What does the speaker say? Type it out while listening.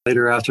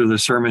Later after the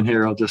sermon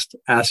here, I'll just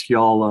ask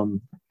y'all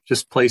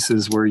just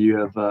places where you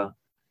have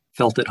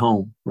felt at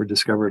home or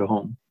discovered a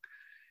home.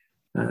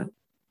 And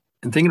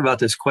thinking about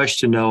this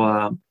question,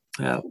 though,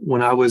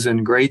 when I was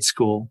in grade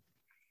school,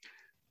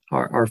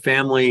 our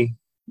family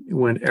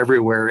went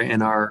everywhere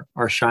in our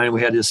shiny.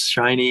 We had this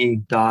shiny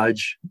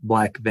Dodge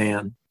black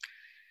van.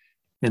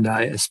 And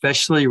I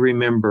especially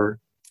remember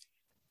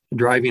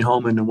driving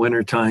home in the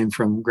wintertime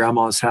from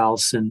Grandma's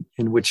house in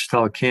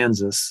Wichita,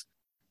 Kansas,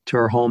 to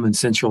our home in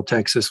Central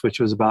Texas, which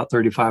was about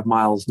 35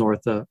 miles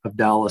north of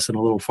Dallas in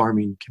a little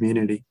farming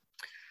community.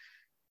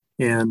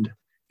 And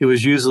it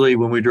was usually,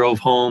 when we drove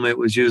home, it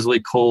was usually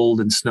cold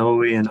and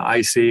snowy and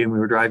icy, and we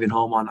were driving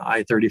home on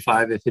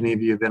I-35, if any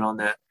of you have been on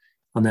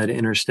that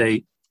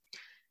interstate.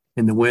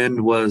 And the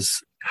wind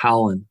was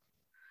howling.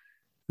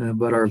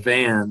 But our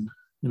van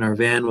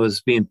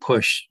was being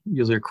pushed,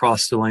 usually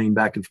across the lane,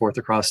 back and forth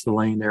across the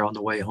lane there on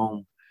the way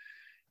home.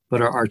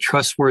 But our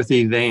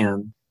trustworthy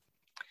van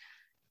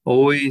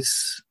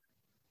always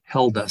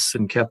held us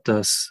and kept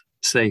us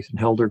safe and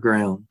held our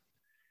ground.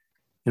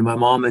 And my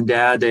mom and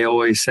dad, they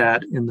always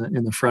sat in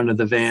the front of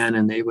the van,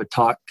 and they would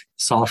talk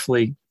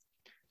softly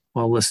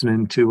while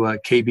listening to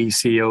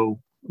KBCO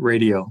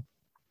radio.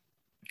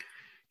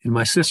 And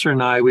my sister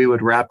and I, we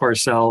would wrap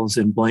ourselves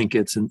in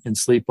blankets and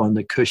sleep on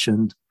the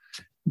cushioned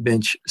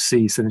bench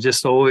seats. And it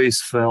just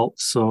always felt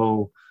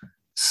so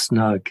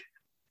snug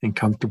and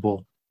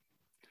comfortable.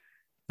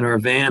 And our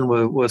van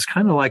was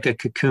kind of like a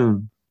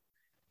cocoon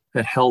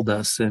that held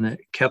us, and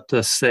it kept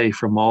us safe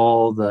from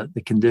all the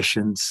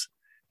conditions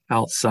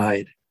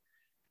outside.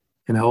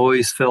 And I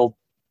always felt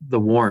the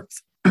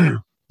warmth,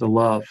 the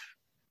love,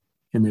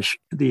 and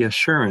the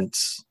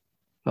assurance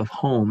of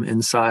home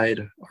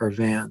inside our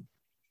van.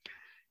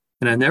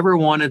 And I never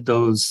wanted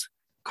those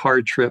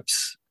car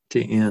trips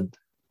to end,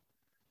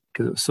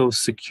 because it was so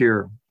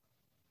secure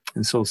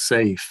and so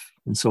safe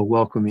and so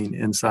welcoming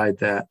inside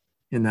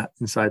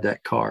that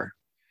car.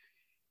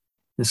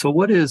 And so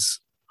what is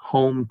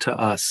home to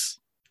us?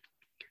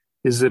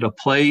 Is it a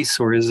place,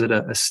 or is it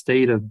a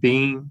state of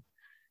being,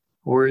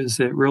 or is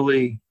it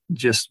really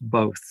just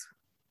both?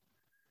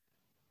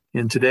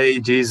 And today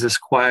Jesus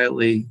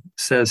quietly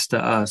says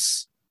to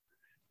us,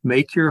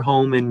 "Make your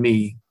home in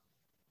me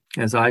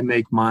as I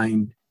make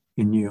mine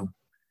in you."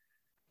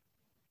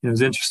 It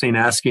was interesting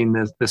asking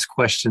this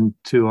question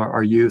to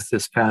our youth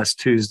this past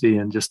Tuesday,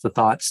 and just the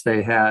thoughts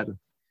they had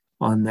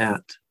on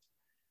that.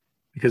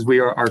 Because we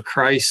are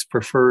Christ's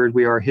preferred,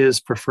 we are his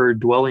preferred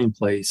dwelling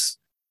place.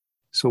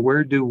 So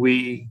where do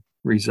we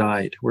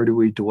reside? Where do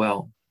we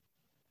dwell?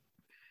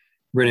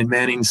 Brennan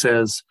Manning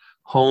says,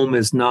 home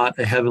is not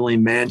a heavenly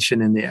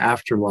mansion in the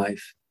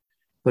afterlife,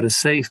 but a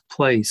safe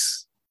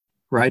place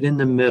right in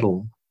the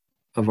middle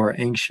of our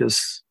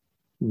anxious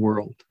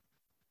world.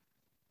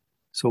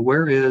 So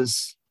where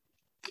is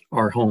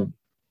our home?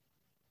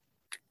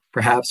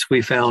 Perhaps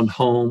we found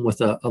home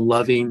with a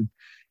loving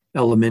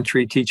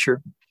elementary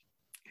teacher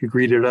who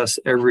greeted us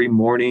every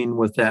morning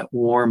with that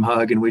warm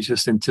hug, and we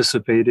just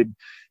anticipated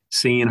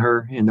seeing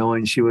her and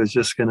knowing she was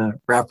just going to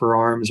wrap her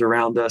arms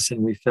around us,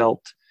 and we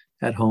felt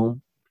at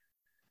home.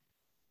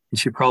 And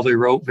she probably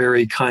wrote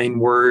very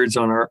kind words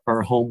on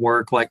our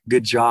homework, like,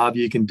 "Good job,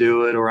 you can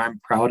do it," or "I'm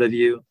proud of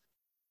you."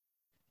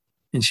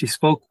 And she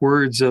spoke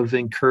words of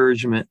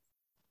encouragement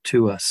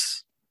to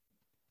us,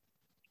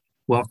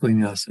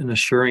 welcoming us and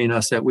assuring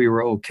us that we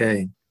were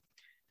okay.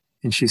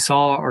 And she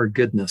saw our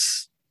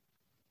goodness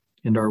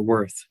and our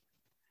worth.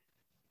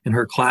 And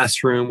her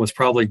classroom was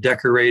probably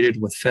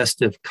decorated with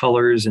festive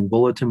colors and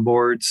bulletin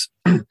boards.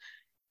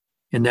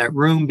 And that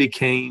room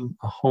became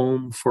a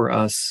home for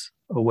us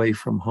away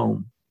from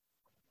home.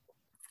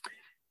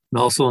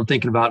 And also, in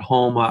thinking about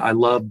home, I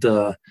loved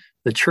the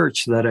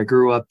church that I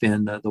grew up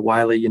in, the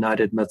Wiley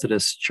United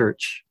Methodist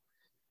Church.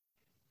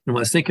 And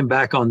when I was thinking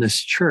back on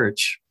this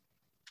church,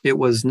 it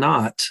was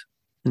not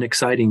an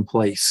exciting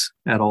place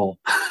at all.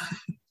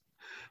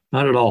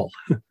 Not at all.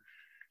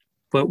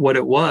 But what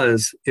it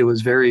was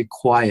very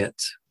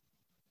quiet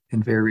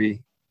and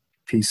very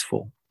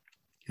peaceful.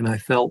 And I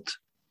felt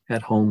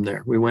at home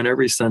there. We went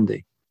every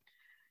Sunday.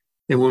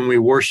 And when we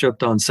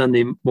worshiped on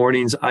Sunday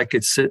mornings, I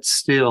could sit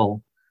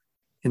still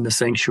in the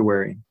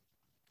sanctuary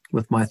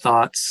with my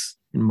thoughts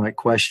and my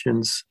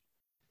questions,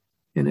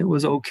 and it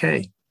was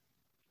okay.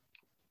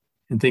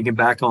 And thinking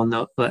back on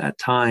that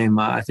time,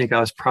 I think I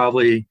was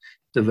probably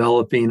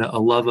developing a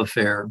love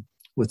affair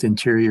with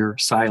interior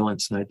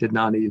silence, and I did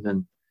not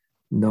even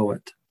know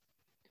it.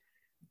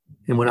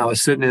 And when I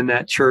was sitting in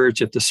that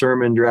church, if the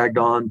sermon dragged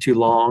on too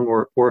long,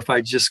 or if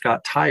I just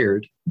got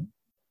tired,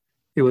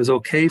 it was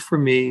okay for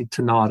me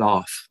to nod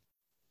off.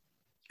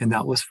 And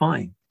that was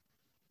fine.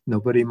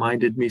 Nobody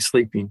minded me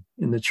sleeping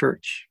in the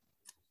church.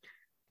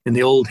 And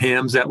the old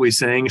hymns that we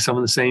sang, some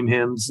of the same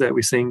hymns that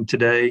we sing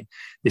today,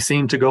 they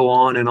seemed to go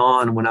on and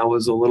on when I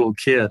was a little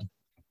kid.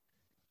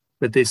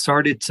 But they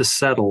started to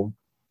settle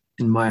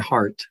in my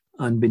heart,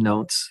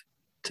 unbeknownst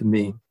to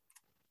me.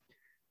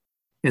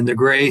 And the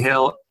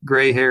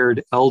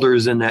gray-haired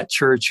elders in that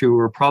church, who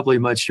were probably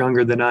much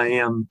younger than I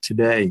am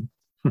today,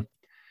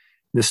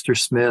 Mr.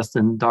 Smith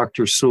and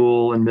Dr.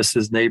 Sewell and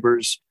Mrs.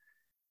 Neighbors,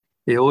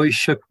 they always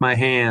shook my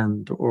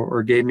hand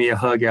or gave me a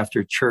hug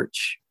after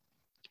church.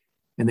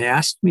 And they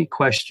asked me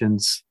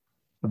questions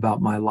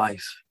about my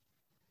life.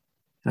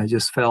 And I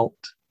just felt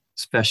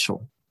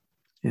special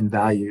and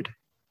valued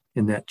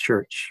in that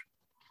church.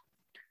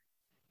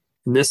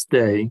 And this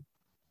day,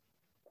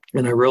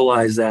 and I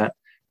realized that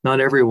not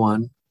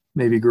everyone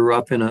maybe grew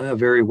up in a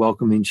very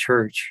welcoming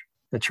church,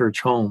 a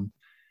church home,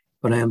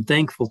 but I am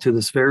thankful to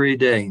this very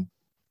day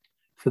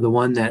for the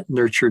one that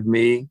nurtured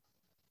me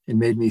and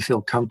made me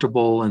feel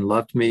comfortable and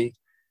loved me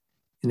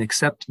and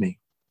accepted me.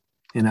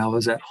 And I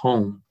was at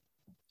home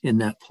in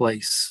that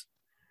place.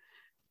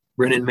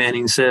 Brennan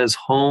Manning says,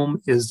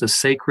 home is the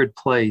sacred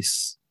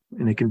place,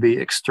 and it can be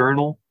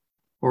external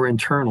or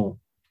internal,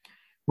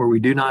 where we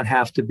do not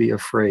have to be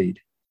afraid,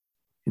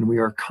 and we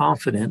are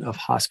confident of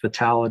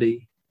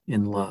hospitality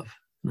and love.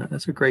 Now,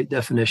 that's a great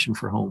definition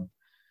for home.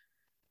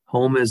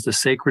 Home is the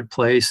sacred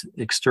place,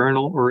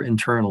 external or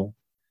internal,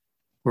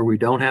 where we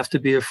don't have to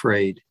be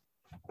afraid,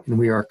 and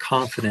we are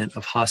confident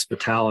of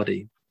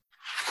hospitality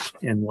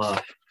and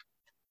love.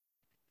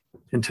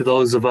 And to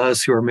those of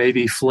us who are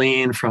maybe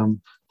fleeing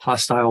from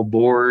hostile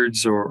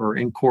boards or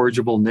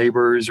incorrigible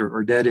neighbors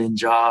or dead-end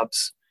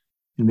jobs,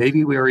 and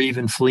maybe we are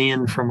even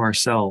fleeing from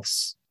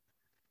ourselves,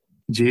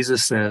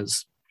 Jesus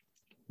says,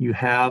 you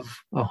have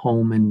a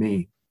home in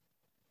me.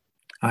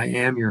 I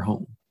am your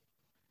home.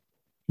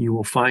 You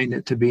will find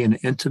it to be an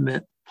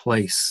intimate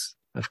place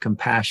of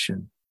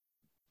compassion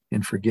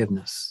and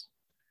forgiveness.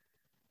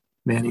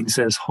 Manning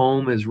says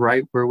home is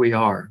right where we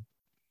are,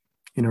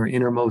 in our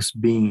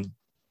innermost being,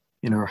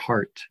 in our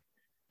heart.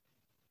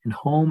 And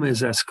home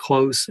is as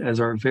close as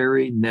our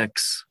very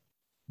next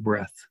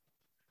breath.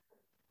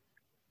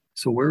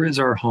 So where is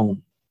our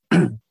home?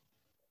 And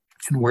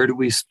where do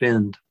we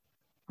spend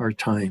our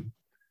time?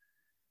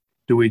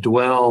 Do we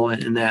dwell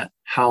in that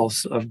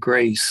house of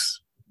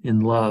grace,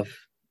 in love,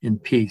 in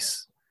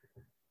peace?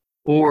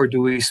 Or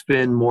do we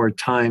spend more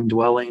time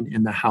dwelling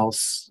in the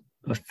house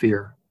of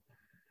fear?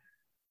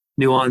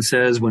 Nuon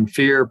says, when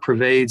fear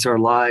pervades our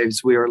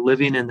lives, we are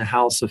living in the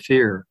house of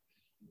fear.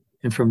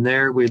 And from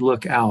there, we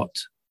look out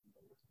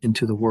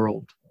into the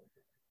world.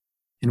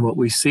 And what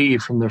we see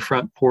from the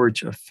front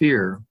porch of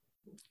fear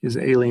is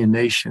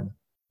alienation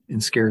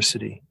and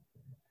scarcity.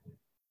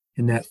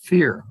 And that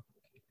fear,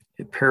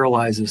 it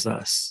paralyzes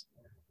us.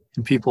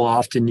 And people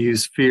often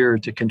use fear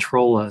to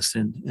control us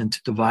and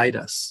to divide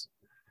us.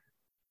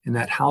 And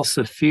that house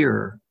of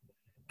fear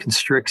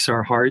constricts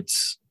our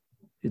hearts.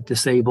 It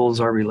disables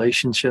our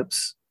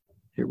relationships.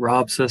 It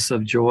robs us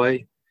of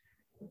joy.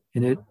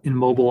 And it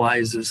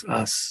immobilizes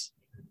us.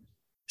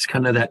 It's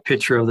kind of that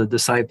picture of the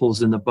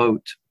disciples in the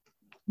boat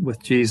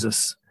with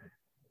Jesus.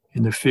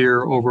 And the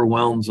fear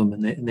overwhelms them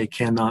and they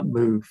cannot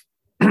move.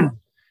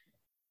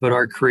 But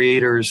our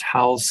Creator's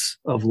house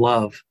of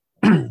love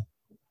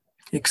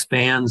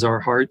expands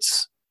our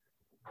hearts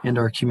and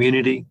our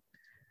community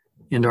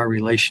and our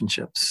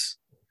relationships.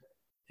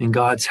 And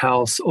God's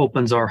house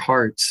opens our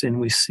hearts and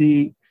we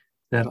see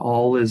that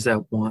all is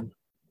at one.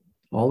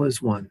 All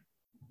is one.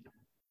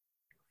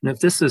 And if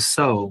this is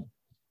so,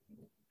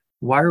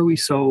 why are we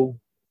so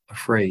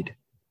afraid?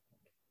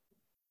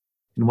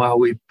 And while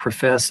we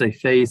profess a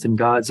faith in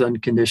God's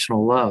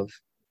unconditional love,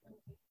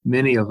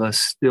 many of us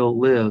still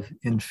live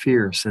in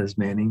fear, says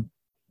Manning.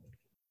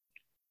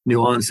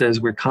 Nuon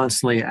says we're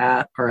constantly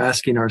are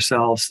asking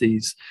ourselves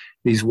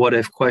these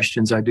what-if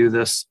questions. I do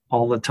this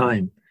all the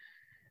time.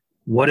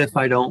 What if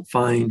I don't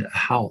find a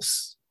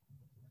house?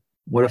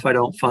 What if I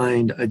don't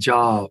find a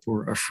job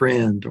or a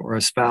friend or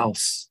a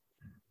spouse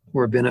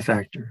or a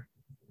benefactor?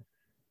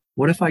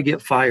 What if I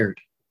get fired?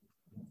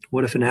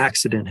 What if an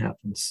accident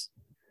happens?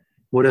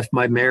 What if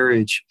my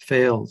marriage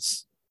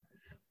fails?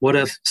 What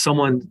if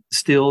someone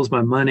steals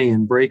my money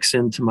and breaks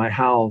into my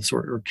house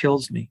or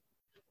kills me?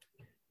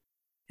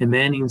 And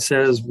Manning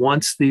says,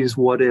 once these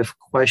what-if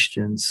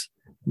questions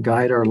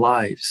guide our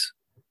lives,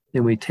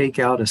 then we take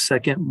out a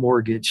second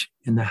mortgage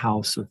in the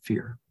house of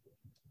fear.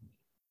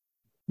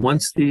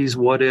 Once these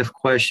what-if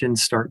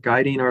questions start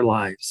guiding our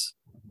lives,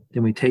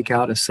 then we take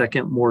out a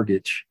second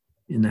mortgage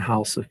in the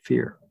house of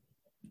fear.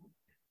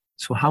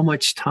 So how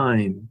much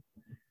time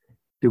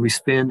do we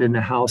spend in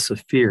the house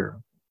of fear,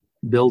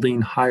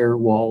 building higher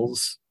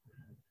walls,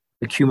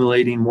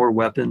 accumulating more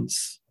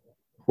weapons,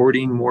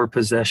 hoarding more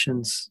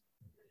possessions,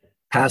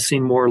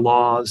 passing more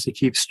laws to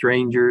keep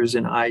strangers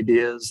and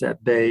ideas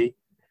at bay,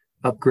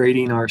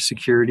 upgrading our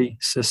security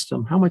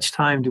system? How much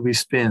time do we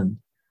spend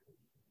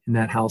in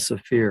that house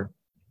of fear?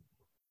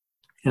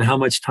 And how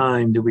much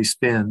time do we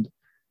spend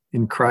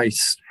in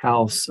Christ's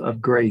house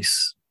of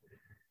grace,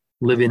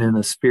 living in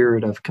a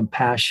spirit of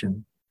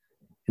compassion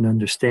and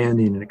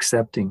understanding and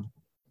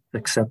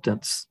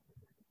acceptance,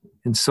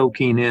 and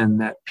soaking in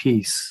that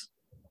peace,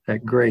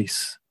 that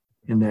grace,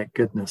 and that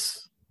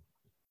goodness?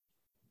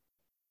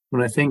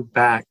 When I think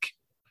back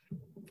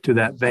to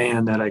that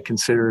van that I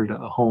considered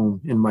a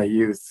home in my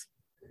youth,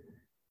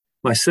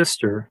 my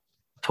sister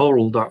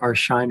totaled our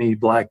shiny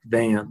black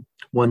van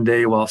one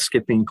day while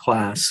skipping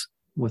class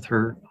with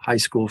her high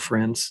school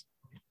friends.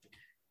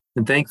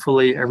 And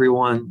thankfully,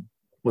 everyone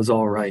was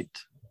all right.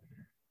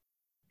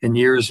 And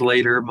years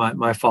later,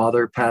 my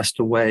father passed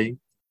away.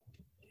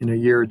 And a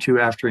year or two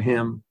after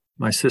him,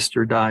 my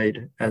sister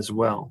died as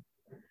well.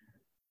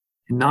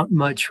 And not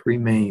much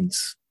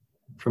remains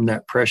from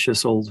that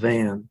precious old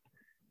van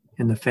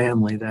and the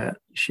family that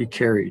she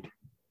carried.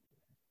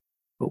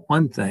 But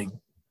one thing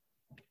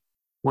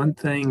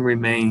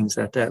remains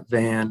that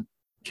van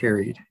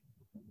carried.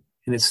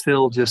 And it's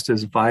still just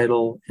as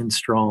vital and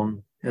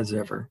strong as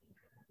ever.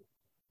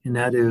 And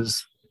that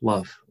is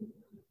love.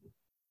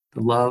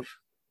 The love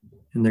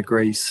and the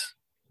grace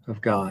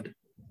of God.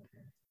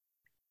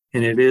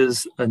 And it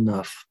is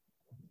enough.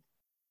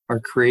 Our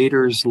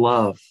Creator's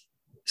love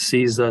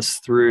sees us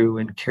through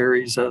and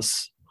carries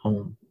us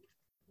home.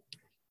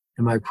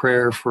 And my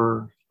prayer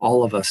for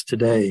all of us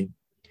today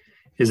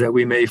is that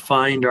we may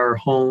find our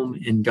home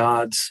in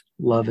God's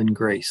love and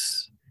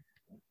grace.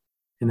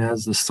 And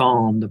as the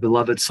psalm, the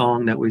beloved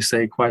song that we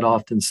say quite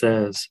often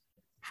says,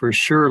 for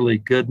surely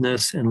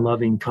goodness and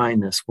loving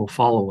kindness will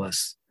follow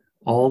us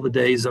all the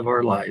days of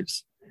our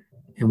lives,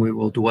 and we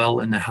will dwell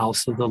in the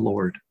house of the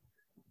Lord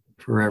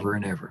forever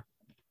and ever.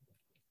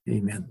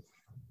 Amen.